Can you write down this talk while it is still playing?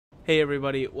Hey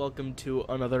everybody, welcome to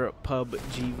another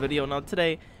PUBG video. Now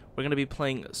today we're going to be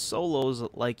playing solos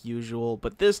like usual,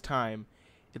 but this time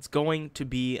it's going to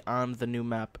be on the new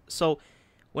map. So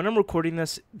when I'm recording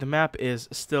this, the map is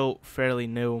still fairly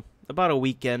new, about a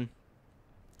weekend,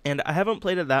 and I haven't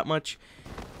played it that much.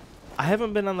 I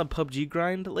haven't been on the PUBG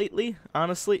grind lately,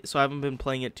 honestly, so I haven't been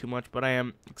playing it too much, but I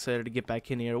am excited to get back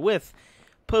in here with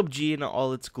PUBG in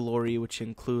all its glory, which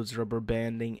includes rubber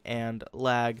banding and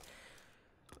lag.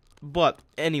 But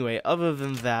anyway, other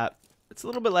than that, it's a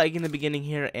little bit laggy in the beginning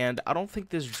here, and I don't think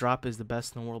this drop is the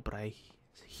best in the world, but I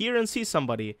hear and see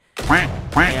somebody,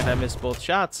 and I missed both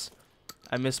shots.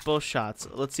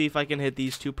 Let's see if I can hit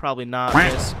these two. Probably not.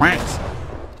 Miss.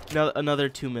 No, another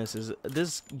two misses.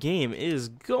 This game is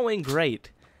going great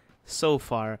so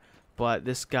far, but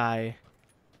this guy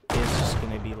is just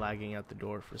going to be lagging out the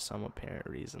door for some apparent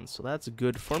reason, so that's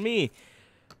good for me.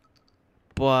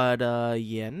 But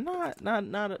yeah, not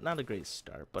a great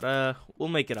start, but we'll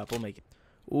make it up.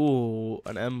 Ooh,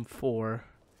 an M4 or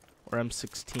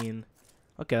M16.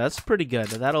 Okay, that's pretty good.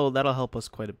 That'll help us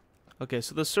quite a bit. Okay,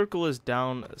 so the circle is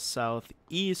down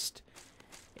southeast,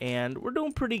 and we're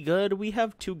doing pretty good. We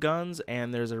have two guns,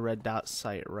 and there's a red dot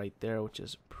sight right there, which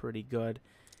is pretty good.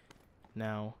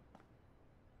 Now,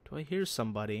 do I hear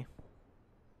somebody?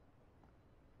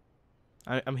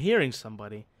 I'm hearing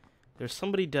somebody. There's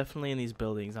somebody definitely in these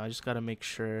buildings. I just gotta make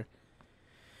sure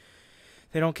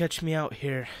they don't catch me out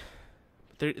here.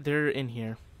 They're in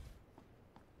here,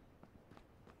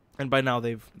 and by now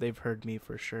they've heard me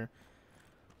for sure.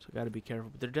 So I gotta be careful.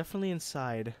 But they're definitely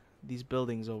inside these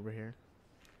buildings over here.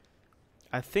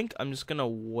 I think I'm just gonna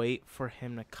wait for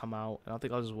him to come out. I don't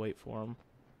think I'll just wait for him.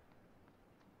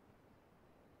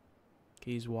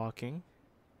 Okay, he's walking.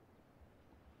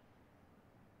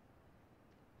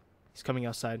 He's coming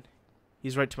outside.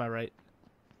 He's right to my right.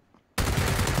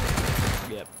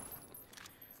 Yep.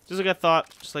 Just like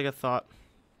I thought.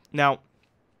 Now,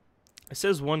 it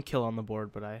says 1 kill on the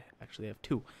board, but I actually have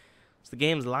 2. So the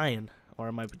game's lying. Or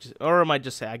it might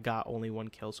just say I got only 1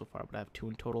 kill so far, but I have 2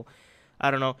 in total. I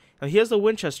don't know. Now, he has the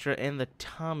Winchester and the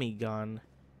Tommy gun.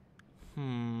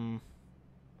 Do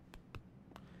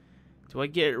I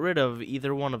get rid of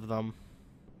either one of them?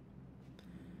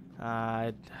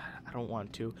 I don't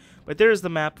want to, but there's the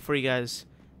map for you guys.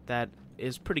 That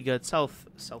is pretty good.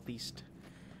 Southeast.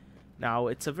 Now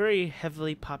it's a very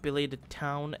heavily populated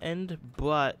town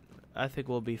but I think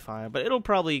we'll be fine. But it'll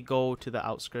probably go to the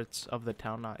outskirts of the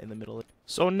town, not in the middle.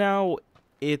 So now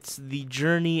it's the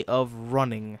journey of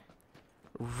running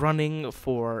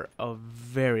for a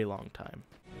very long time.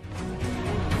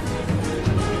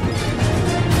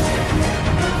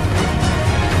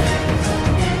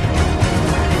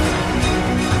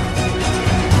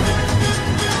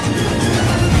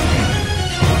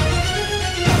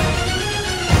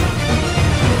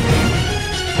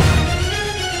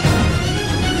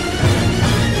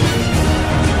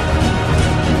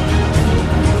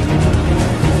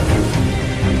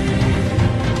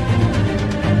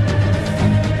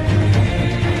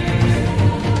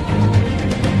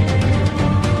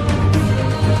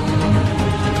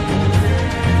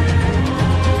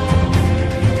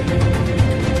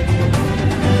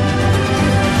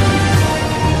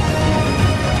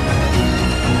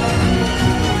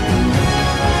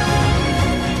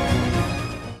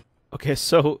 Okay,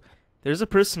 so there's a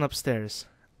person upstairs.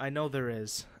 I know there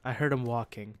is. I heard him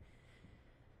walking.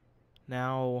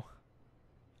 Now,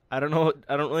 I don't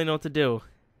really know what to do.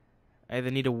 I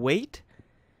either need to wait.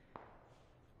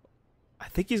 I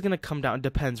think he's gonna come down. It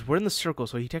depends. We're in the circle,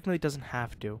 so he technically doesn't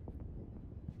have to.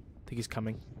 I think he's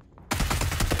coming.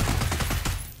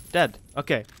 Dead.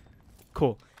 Okay,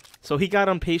 cool. So he got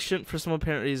impatient for some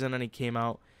apparent reason, and he came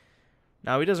out.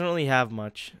 Now, he doesn't really have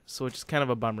much, so it's just kind of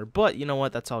a bummer. But, you know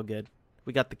what? That's all good.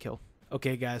 We got the kill.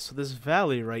 Okay, guys, so this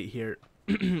valley right here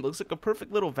looks like a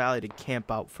perfect little valley to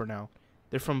camp out for now.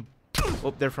 They're from...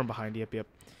 Oh, they're from behind. Yep.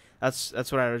 That's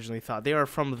what I originally thought. They are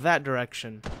from that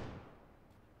direction.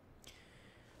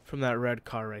 From that red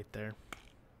car right there.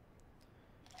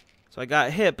 So I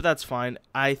got hit, but that's fine.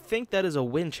 I think that is a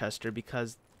Winchester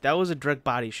because that was a direct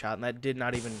body shot, and that did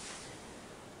not even...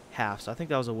 half, so I think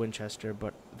that was a Winchester,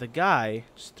 but the guy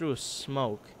just threw a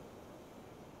smoke.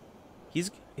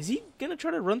 Is he gonna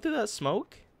try to run through that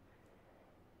smoke?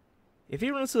 If he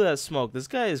runs through that smoke, this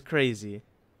guy is crazy.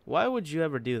 Why would you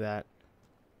ever do that?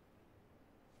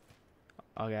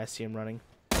 Okay, I see him running.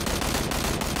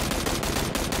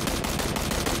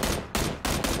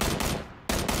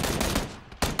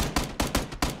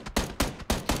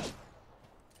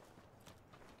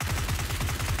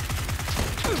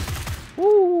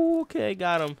 Woo! Okay,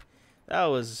 got him. That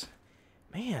was...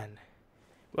 Man.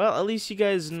 Well, at least you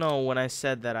guys know when I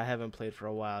said that I haven't played for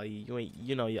a while.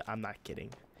 I'm not kidding.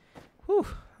 Whew,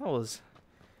 that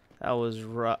was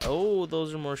rough. Oh,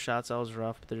 those are more shots. That was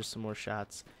rough, but there's some more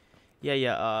shots.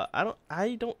 Yeah.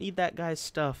 I don't need that guy's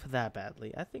stuff that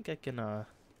badly. I think I can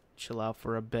chill out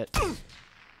for a bit.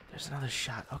 There's another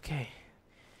shot. Okay.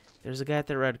 There's a guy at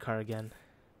the red car again.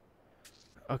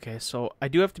 Okay, so I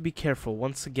do have to be careful.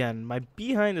 Once again, my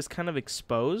behind is kind of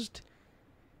exposed.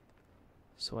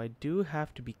 So I do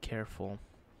have to be careful.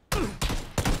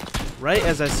 Right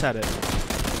as I said it.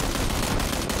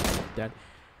 Dead.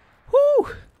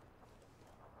 Whoo!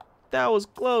 That was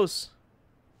close.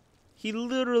 He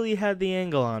literally had the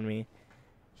angle on me.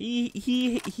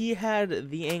 He had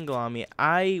the angle on me.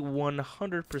 I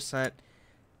 100%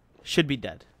 should be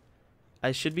dead.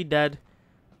 I should be dead,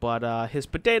 but his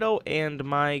potato and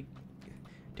my,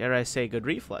 dare I say, good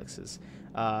reflexes,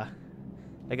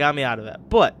 they got me out of that.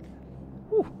 But,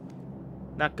 whew,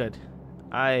 not good.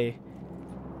 That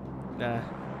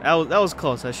was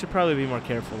close. I should probably be more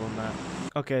careful on that.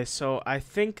 Okay, so I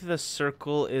think the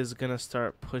circle is gonna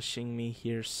start pushing me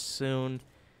here soon.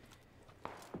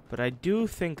 But I do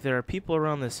think there are people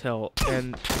around this hill,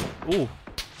 and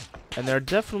and there are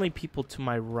definitely people to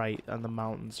my right on the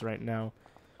mountains right now.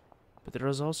 But there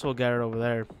is also a guy right over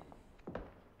there.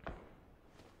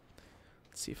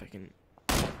 Let's see if I can.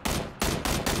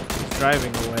 He's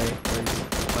driving away, or he's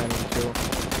planning to.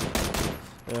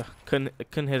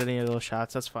 Couldn't hit any of those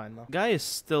shots. That's fine though. Guy is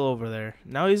still over there.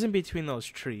 Now he's in between those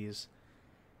trees.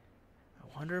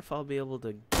 I wonder if I'll be able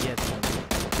to get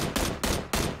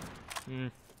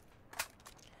him.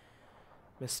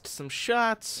 Missed some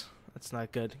shots. That's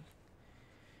not good.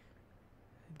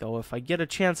 Though if I get a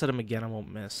chance at him again, I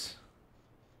won't miss.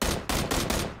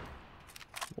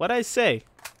 What'd I say?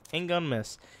 Ain't gonna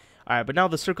miss. Alright, but now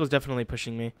the circle's definitely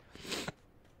pushing me.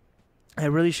 I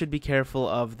really should be careful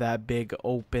of that big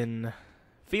open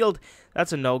field.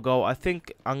 That's a no-go. I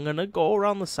think I'm gonna go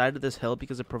around the side of this hill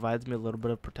because it provides me a little bit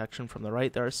of protection from the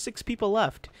right. There are 6 people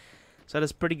left, so that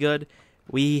is pretty good.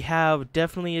 We have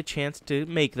definitely a chance to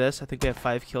make this. I think we have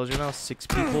 5 kills right now, 6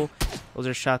 people. Those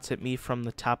are shots at me from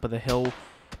the top of the hill,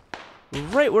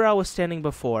 right where I was standing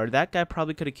before. That guy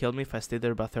probably could have killed me if I stayed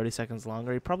there about 30 seconds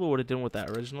longer. He probably would have done what that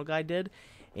original guy did,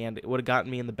 and it would have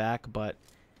gotten me in the back, but...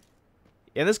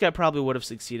 And this guy probably would have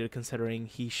succeeded considering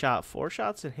he shot 4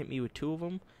 shots and hit me with 2 of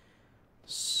them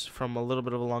from a little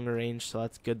bit of a longer range, so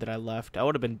that's good that I left. I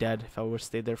would have been dead if I would have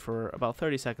stayed there for about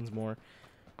 30 seconds more.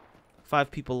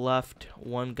 5 people left.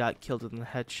 1 got killed in the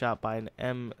headshot by an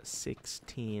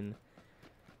M16.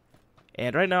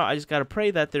 And right now, I just gotta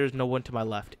pray that there's no one to my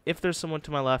left. If there's someone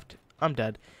to my left, I'm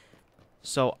dead.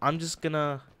 So I'm just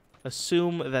gonna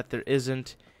assume that there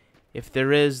isn't. If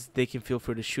there is, they can feel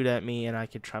free to shoot at me, and I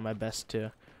can try my best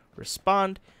to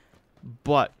respond.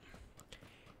 But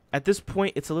at this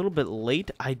point, it's a little bit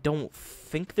late. I don't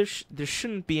think there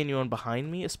shouldn't be anyone behind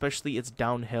me, especially it's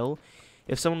downhill.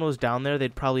 If someone was down there,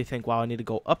 they'd probably think, wow, I need to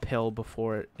go uphill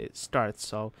before it starts.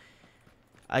 So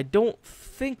I don't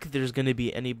think there's going to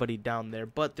be anybody down there,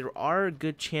 but there are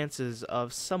good chances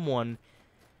of someone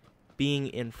being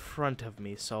in front of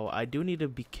me. So I do need to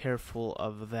be careful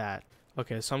of that.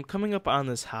 Okay, so I'm coming up on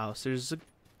this house. There's a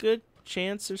good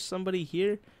chance there's somebody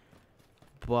here,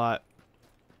 but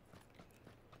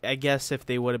I guess if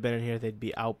they would have been in here, they'd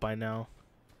be out by now.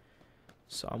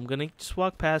 So I'm going to just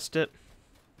walk past it.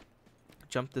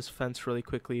 Jump this fence really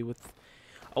quickly with...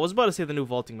 I was about to say the new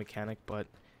vaulting mechanic, but...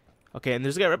 Okay, and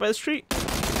there's a guy right by the street.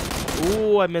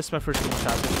 Ooh, I missed my first couple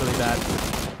shots. It's really bad.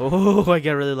 Oh, I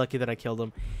got really lucky that I killed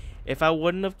him. If I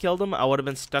wouldn't have killed him, I would have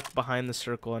been stuck behind the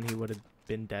circle and he would have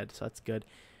been dead, so that's good.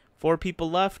 4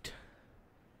 people left.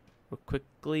 We'll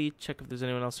quickly check if there's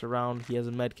anyone else around. He has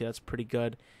a medkit, that's pretty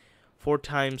good. 4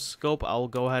 times scope. I'll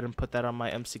go ahead and put that on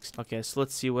my M16. Okay, so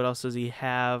let's see, what else does he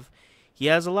have? He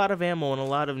has a lot of ammo and a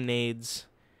lot of nades,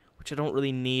 which I don't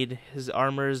really need. His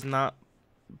armor is not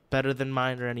better than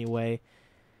mine or anyway.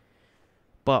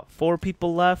 But 4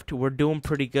 people left. We're doing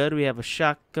pretty good. We have a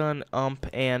shotgun,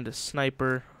 and a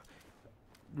sniper.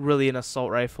 Really an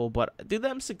assault rifle, but dude, the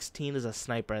M16 is a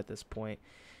sniper at this point.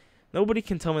 Nobody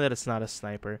can tell me that it's not a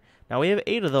sniper. Now we have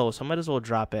 8 of those, so I might as well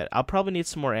drop it. I'll probably need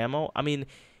some more ammo. I mean,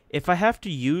 if I have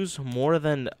to use more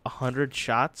than 100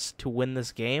 shots to win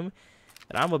this game,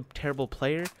 then I'm a terrible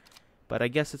player. But I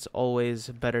guess it's always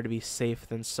better to be safe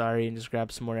than sorry and just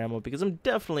grab some more ammo, because I'm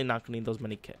definitely not going to need those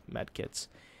many med kits.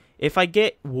 If I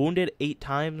get wounded 8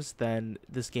 times, then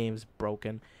this game's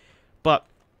broken. But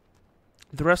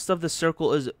the rest of the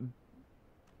circle is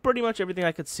pretty much everything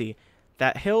I could see.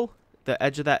 That hill, the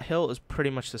edge of that hill is pretty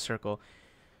much the circle.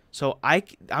 So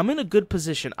I'm in a good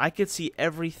position. I could see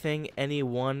everything,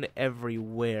 anyone,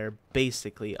 everywhere,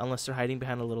 basically. Unless they're hiding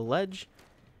behind a little ledge.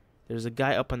 There's a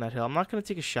guy up on that hill. I'm not going to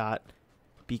take a shot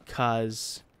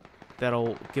because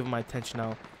that'll give my attention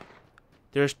now.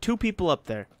 There's 2 people up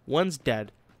there. One's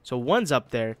dead. So one's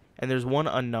up there, and there's one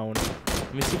unknown.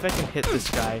 Let me see if I can hit this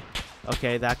guy.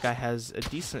 Okay, that guy has a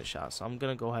decent shot, so I'm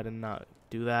going to go ahead and not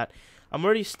do that. I'm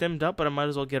already stimmed up, but I might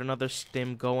as well get another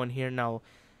stim going here now.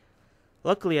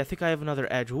 Luckily, I think I have another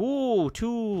edge. Ooh,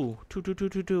 two.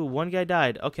 One guy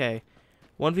died. Okay.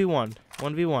 1v1.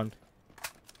 1v1.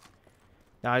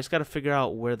 Now, I just got to figure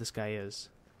out where this guy is.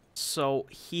 So,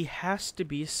 he has to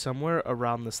be somewhere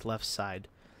around this left side.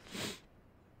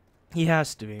 He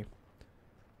has to be.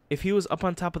 If he was up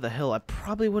on top of the hill, I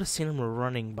probably would have seen him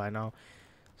running by now.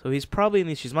 So, he's probably in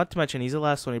these trees. Not to mention, he's the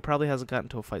last one. He probably hasn't gotten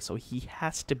into a fight. So, he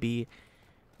has to be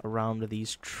around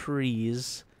these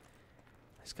trees.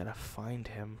 I just gotta find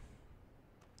him.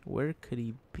 Where could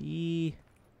he be?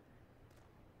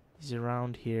 He's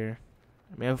around here.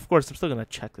 I mean, of course, I'm still gonna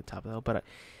check the top of the hill, but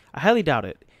I highly doubt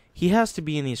it. He has to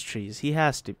be in these trees. He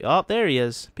has to be. Oh, there he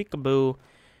is. Peekaboo.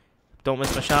 Don't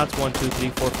miss my shots. 1, 2, 3,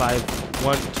 4, 5.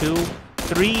 1, 2,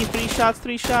 3. 3 shots.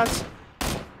 3 shots.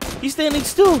 He's standing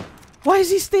still. Why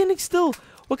is he standing still?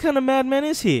 What kind of madman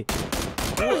is he?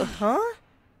 Huh?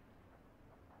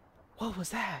 What was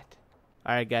that?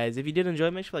 Alright guys, if you did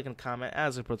enjoy, make sure to like and comment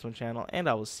as it supports my channel, and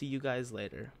I will see you guys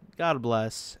later. God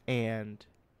bless, and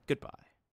goodbye.